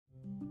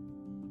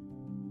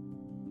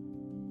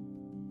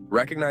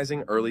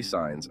Recognizing early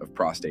signs of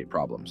prostate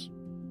problems.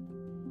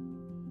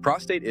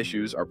 Prostate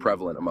issues are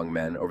prevalent among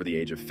men over the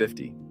age of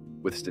 50,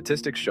 with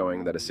statistics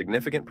showing that a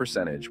significant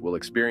percentage will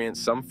experience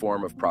some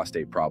form of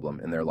prostate problem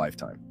in their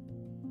lifetime.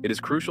 It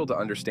is crucial to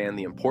understand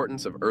the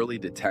importance of early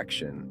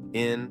detection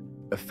in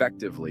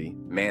effectively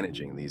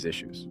managing these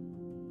issues.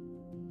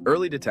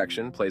 Early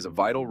detection plays a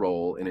vital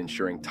role in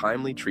ensuring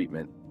timely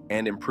treatment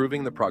and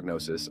improving the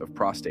prognosis of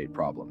prostate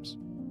problems.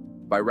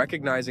 By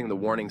recognizing the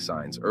warning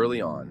signs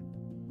early on,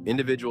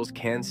 individuals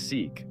can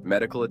seek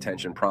medical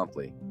attention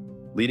promptly,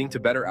 leading to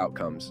better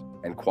outcomes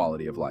and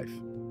quality of life.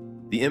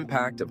 The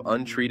impact of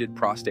untreated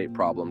prostate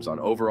problems on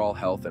overall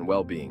health and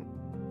well-being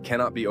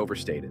cannot be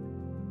overstated.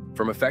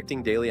 From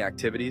affecting daily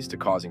activities to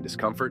causing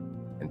discomfort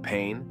and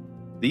pain,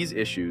 these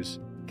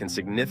issues can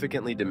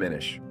significantly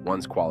diminish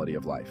one's quality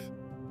of life.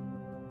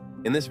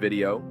 In this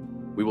video,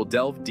 we will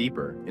delve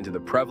deeper into the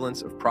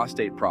prevalence of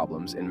prostate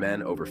problems in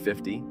men over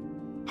 50,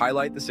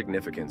 highlight the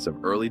significance of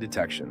early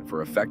detection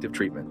for effective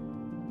treatment,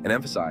 and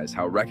emphasize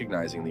how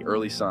recognizing the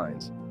early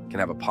signs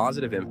can have a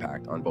positive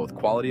impact on both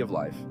quality of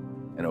life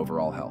and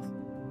overall health.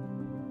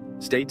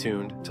 Stay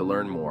tuned to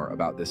learn more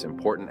about this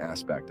important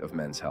aspect of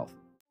men's health.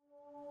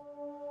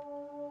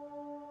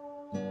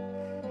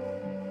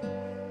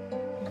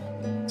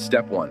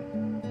 Step 1.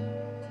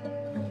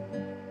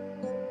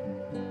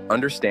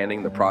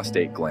 Understanding the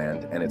prostate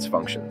gland and its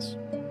functions.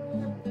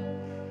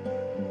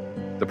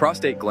 The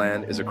prostate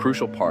gland is a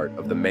crucial part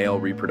of the male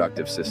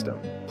reproductive system,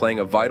 playing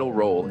a vital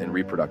role in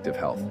reproductive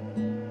health.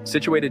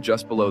 Situated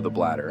just below the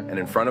bladder and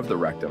in front of the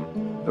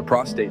rectum, the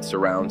prostate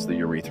surrounds the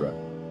urethra,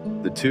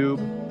 the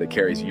tube that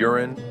carries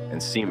urine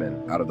and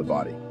semen out of the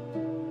body.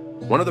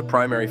 One of the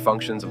primary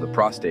functions of the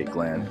prostate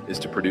gland is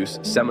to produce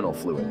seminal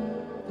fluid,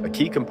 a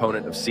key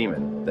component of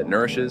semen that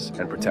nourishes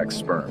and protects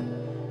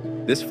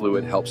sperm. This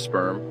fluid helps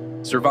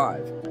sperm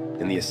survive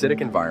in the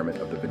acidic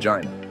environment of the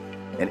vagina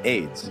and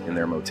aids in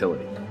their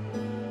motility.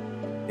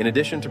 In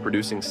addition to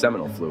producing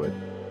seminal fluid,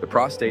 the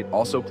prostate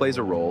also plays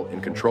a role in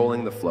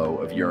controlling the flow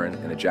of urine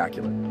and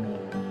ejaculate.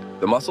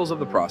 The muscles of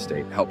the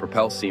prostate help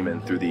propel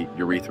semen through the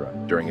urethra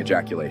during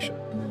ejaculation,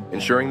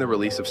 ensuring the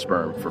release of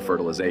sperm for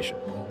fertilization.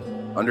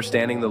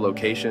 Understanding the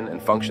location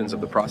and functions of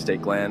the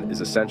prostate gland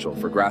is essential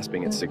for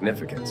grasping its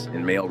significance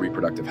in male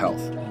reproductive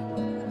health.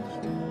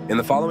 In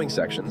the following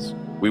sections,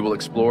 we will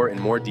explore in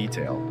more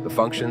detail the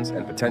functions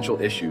and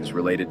potential issues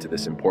related to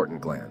this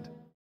important gland.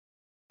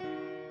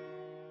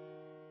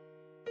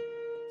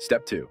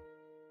 Step 2.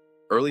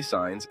 Early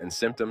signs and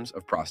symptoms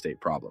of prostate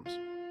problems.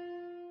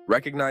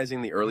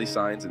 Recognizing the early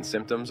signs and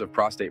symptoms of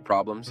prostate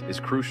problems is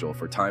crucial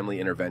for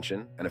timely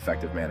intervention and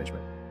effective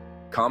management.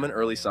 Common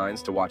early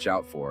signs to watch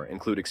out for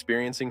include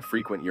experiencing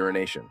frequent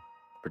urination,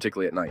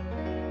 particularly at night.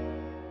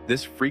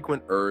 This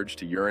frequent urge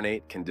to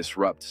urinate can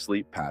disrupt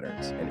sleep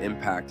patterns and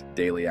impact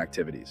daily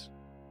activities.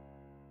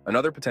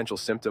 Another potential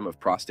symptom of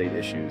prostate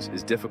issues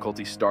is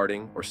difficulty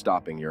starting or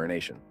stopping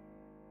urination.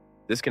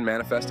 This can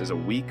manifest as a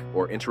weak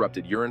or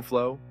interrupted urine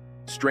flow,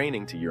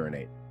 straining to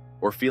urinate,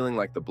 or feeling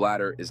like the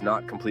bladder is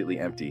not completely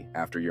empty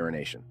after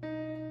urination.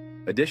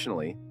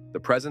 Additionally, the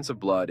presence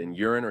of blood in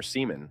urine or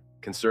semen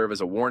can serve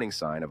as a warning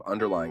sign of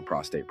underlying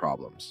prostate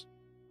problems.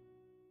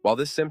 While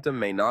this symptom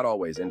may not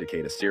always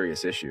indicate a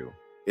serious issue,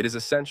 it is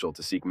essential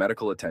to seek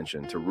medical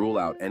attention to rule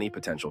out any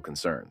potential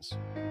concerns.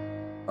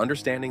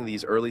 Understanding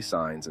these early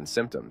signs and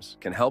symptoms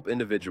can help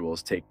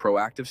individuals take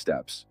proactive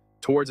steps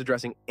towards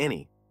addressing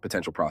any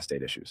potential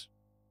prostate issues.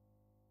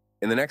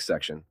 In the next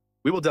section,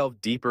 we will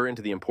delve deeper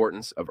into the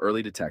importance of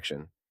early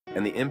detection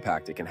and the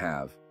impact it can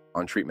have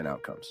on treatment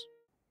outcomes.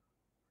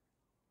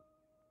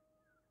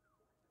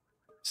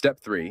 Step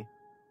 3.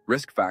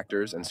 Risk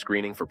factors and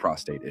screening for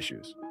prostate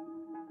issues.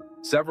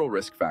 Several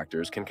risk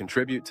factors can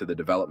contribute to the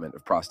development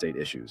of prostate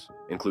issues,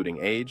 including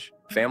age,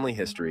 family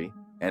history,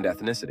 and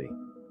ethnicity.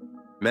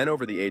 Men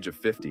over the age of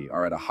 50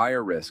 are at a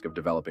higher risk of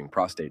developing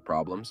prostate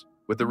problems,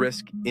 with the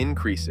risk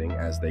increasing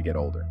as they get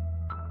older.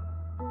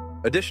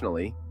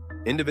 Additionally,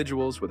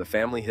 individuals with a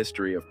family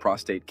history of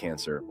prostate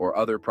cancer or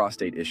other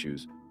prostate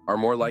issues are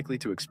more likely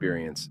to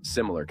experience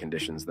similar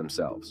conditions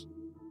themselves.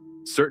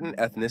 Certain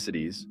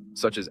ethnicities,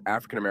 such as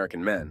African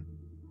American men,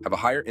 have a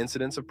higher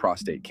incidence of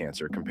prostate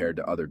cancer compared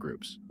to other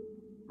groups.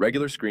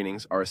 Regular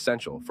screenings are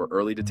essential for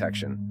early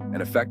detection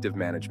and effective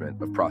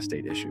management of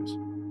prostate issues.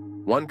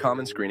 One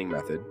common screening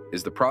method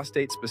is the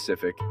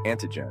prostate-specific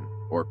antigen,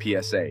 or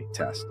PSA,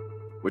 test,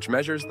 which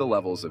measures the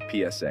levels of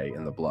PSA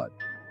in the blood.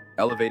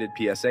 Elevated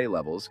PSA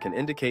levels can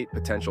indicate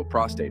potential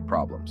prostate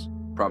problems,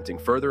 prompting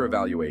further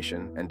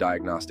evaluation and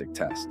diagnostic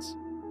tests.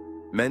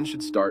 Men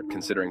should start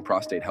considering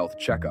prostate health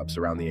checkups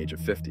around the age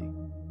of 50,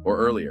 or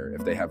earlier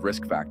if they have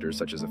risk factors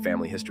such as a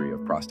family history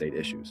of prostate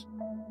issues.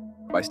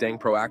 By staying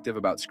proactive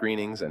about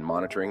screenings and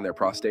monitoring their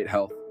prostate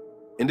health,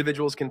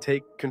 individuals can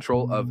take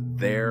control of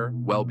their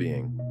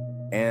well-being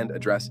and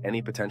address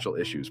any potential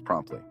issues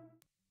promptly.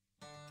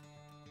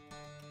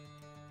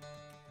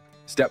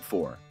 Step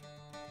 4.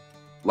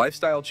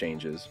 Lifestyle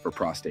changes for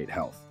prostate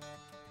health.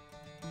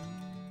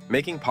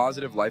 Making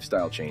positive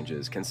lifestyle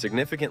changes can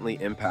significantly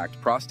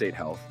impact prostate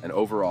health and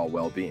overall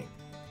well-being.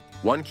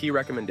 One key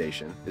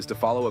recommendation is to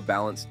follow a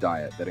balanced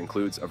diet that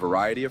includes a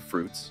variety of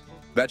fruits,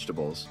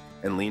 vegetables,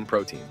 and lean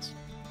proteins.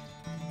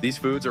 These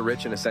foods are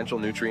rich in essential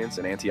nutrients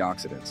and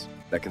antioxidants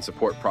that can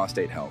support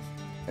prostate health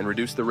and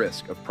reduce the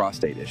risk of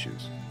prostate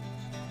issues.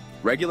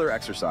 Regular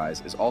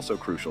exercise is also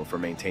crucial for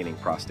maintaining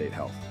prostate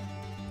health.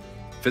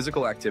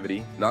 Physical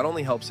activity not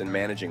only helps in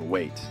managing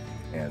weight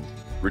and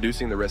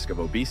reducing the risk of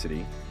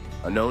obesity,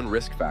 a known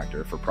risk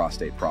factor for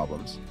prostate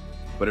problems,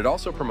 but it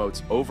also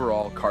promotes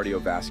overall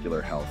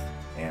cardiovascular health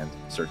and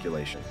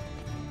circulation.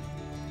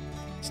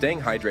 Staying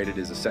hydrated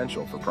is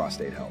essential for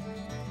prostate health,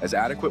 as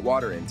adequate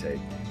water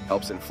intake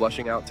helps in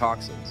flushing out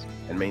toxins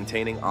and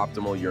maintaining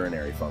optimal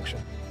urinary function.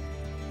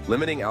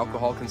 Limiting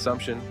alcohol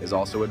consumption is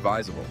also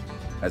advisable,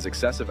 as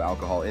excessive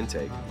alcohol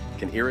intake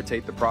can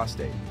irritate the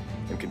prostate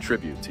and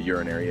contribute to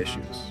urinary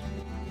issues.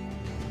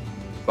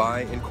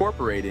 By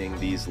incorporating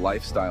these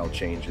lifestyle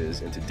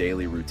changes into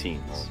daily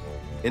routines,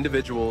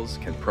 individuals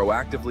can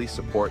proactively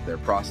support their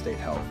prostate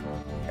health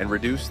and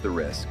reduce the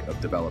risk of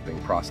developing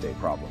prostate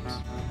problems.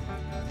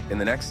 In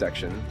the next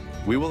section,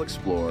 we will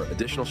explore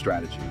additional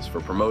strategies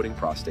for promoting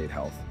prostate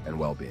health and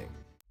well-being.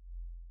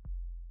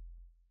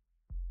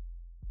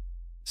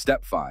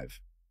 Step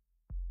 5.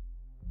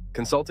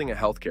 Consulting a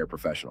healthcare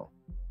professional.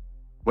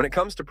 When it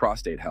comes to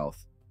prostate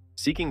health,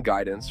 seeking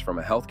guidance from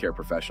a healthcare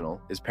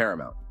professional is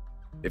paramount.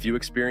 If you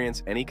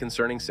experience any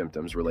concerning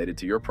symptoms related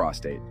to your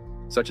prostate,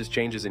 such as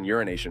changes in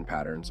urination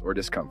patterns or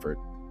discomfort,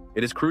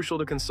 it is crucial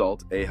to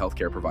consult a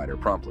healthcare provider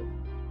promptly.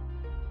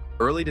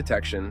 Early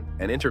detection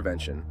and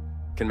intervention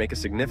can make a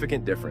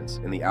significant difference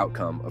in the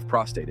outcome of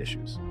prostate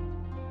issues.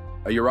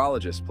 A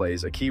urologist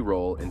plays a key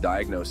role in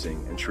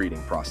diagnosing and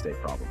treating prostate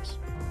problems.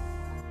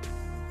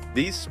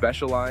 These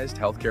specialized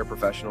healthcare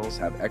professionals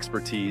have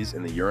expertise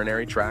in the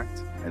urinary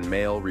tract and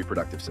male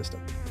reproductive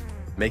system,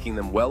 making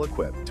them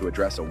well-equipped to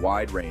address a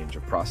wide range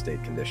of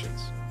prostate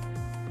conditions.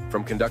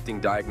 From conducting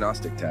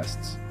diagnostic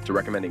tests to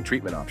recommending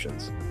treatment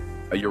options,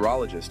 a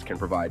urologist can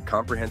provide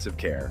comprehensive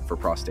care for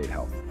prostate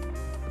health.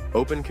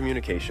 Open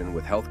communication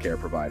with healthcare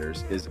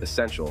providers is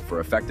essential for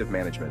effective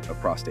management of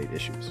prostate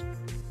issues.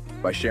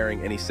 By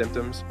sharing any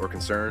symptoms or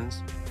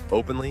concerns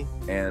openly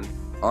and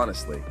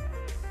honestly,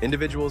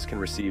 individuals can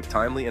receive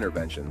timely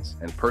interventions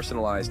and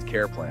personalized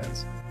care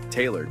plans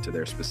tailored to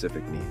their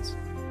specific needs.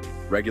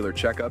 Regular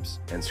checkups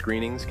and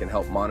screenings can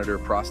help monitor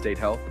prostate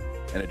health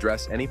and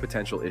address any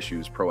potential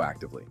issues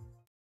proactively.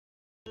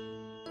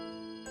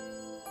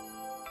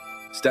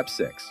 Step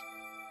 6.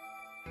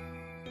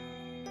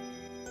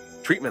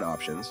 Treatment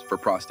options for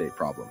prostate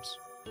problems.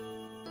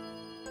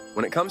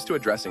 When it comes to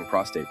addressing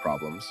prostate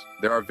problems,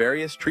 there are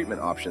various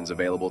treatment options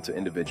available to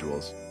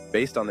individuals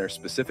based on their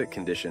specific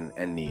condition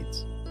and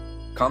needs.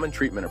 Common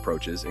treatment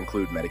approaches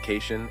include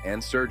medication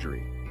and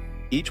surgery,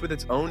 each with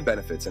its own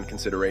benefits and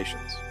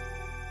considerations.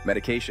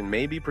 Medication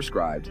may be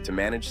prescribed to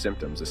manage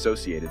symptoms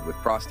associated with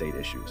prostate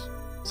issues,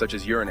 such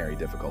as urinary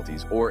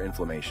difficulties or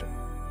inflammation.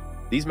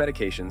 These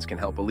medications can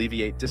help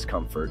alleviate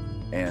discomfort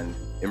and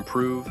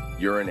improve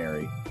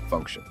urinary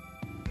function.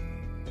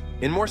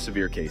 In more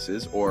severe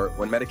cases, or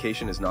when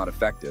medication is not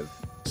effective,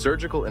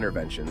 surgical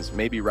interventions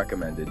may be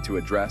recommended to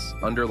address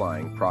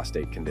underlying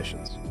prostate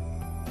conditions.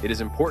 It is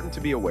important to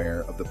be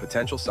aware of the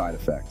potential side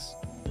effects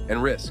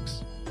and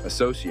risks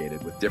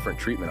associated with different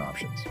treatment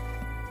options.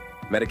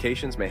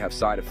 Medications may have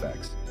side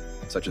effects,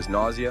 such as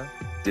nausea,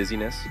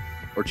 dizziness,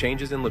 or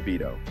changes in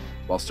libido,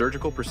 while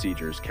surgical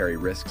procedures carry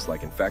risks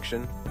like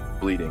infection,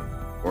 bleeding,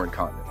 or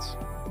incontinence.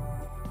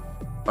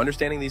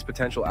 Understanding these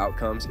potential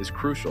outcomes is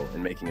crucial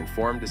in making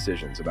informed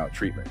decisions about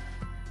treatment.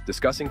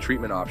 Discussing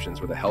treatment options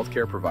with a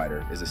healthcare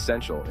provider is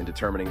essential in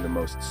determining the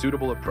most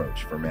suitable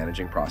approach for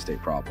managing prostate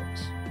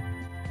problems.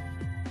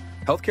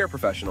 Healthcare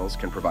professionals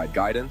can provide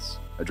guidance,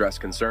 address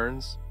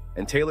concerns,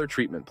 and tailor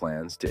treatment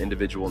plans to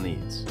individual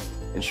needs,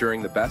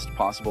 ensuring the best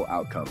possible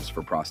outcomes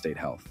for prostate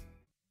health.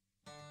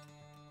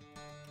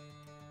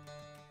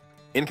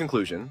 In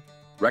conclusion,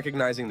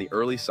 recognizing the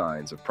early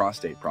signs of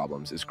prostate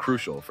problems is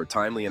crucial for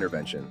timely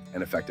intervention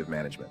and effective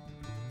management.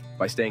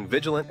 By staying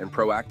vigilant and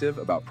proactive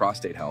about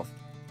prostate health,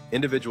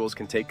 individuals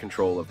can take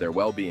control of their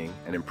well-being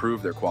and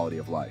improve their quality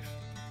of life.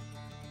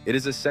 It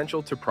is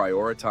essential to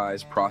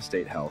prioritize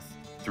prostate health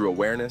through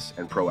awareness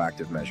and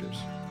proactive measures.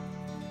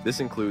 This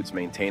includes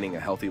maintaining a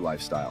healthy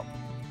lifestyle,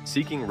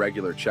 seeking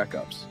regular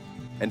checkups,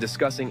 and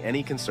discussing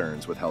any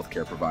concerns with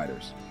healthcare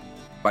providers.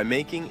 By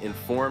making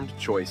informed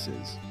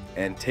choices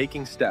and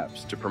taking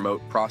steps to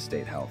promote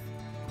prostate health,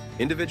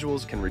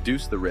 individuals can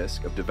reduce the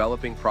risk of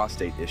developing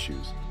prostate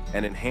issues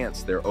and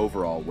enhance their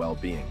overall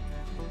well-being.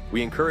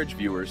 We encourage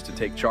viewers to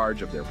take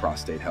charge of their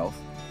prostate health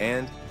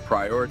and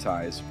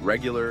prioritize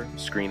regular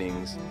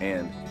screenings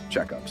and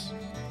checkups.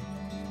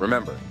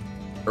 Remember,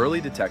 early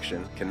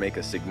detection can make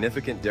a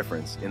significant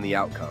difference in the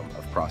outcome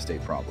of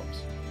prostate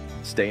problems.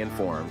 Stay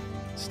informed,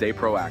 stay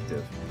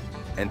proactive,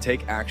 and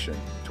take action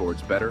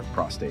towards better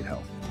prostate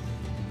health.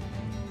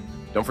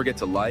 Don't forget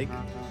to like,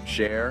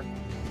 share,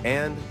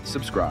 and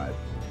subscribe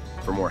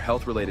for more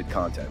health-related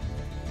content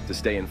to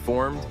stay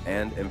informed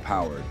and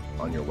empowered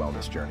on your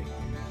wellness journey.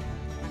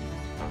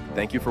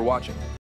 Thank you for watching.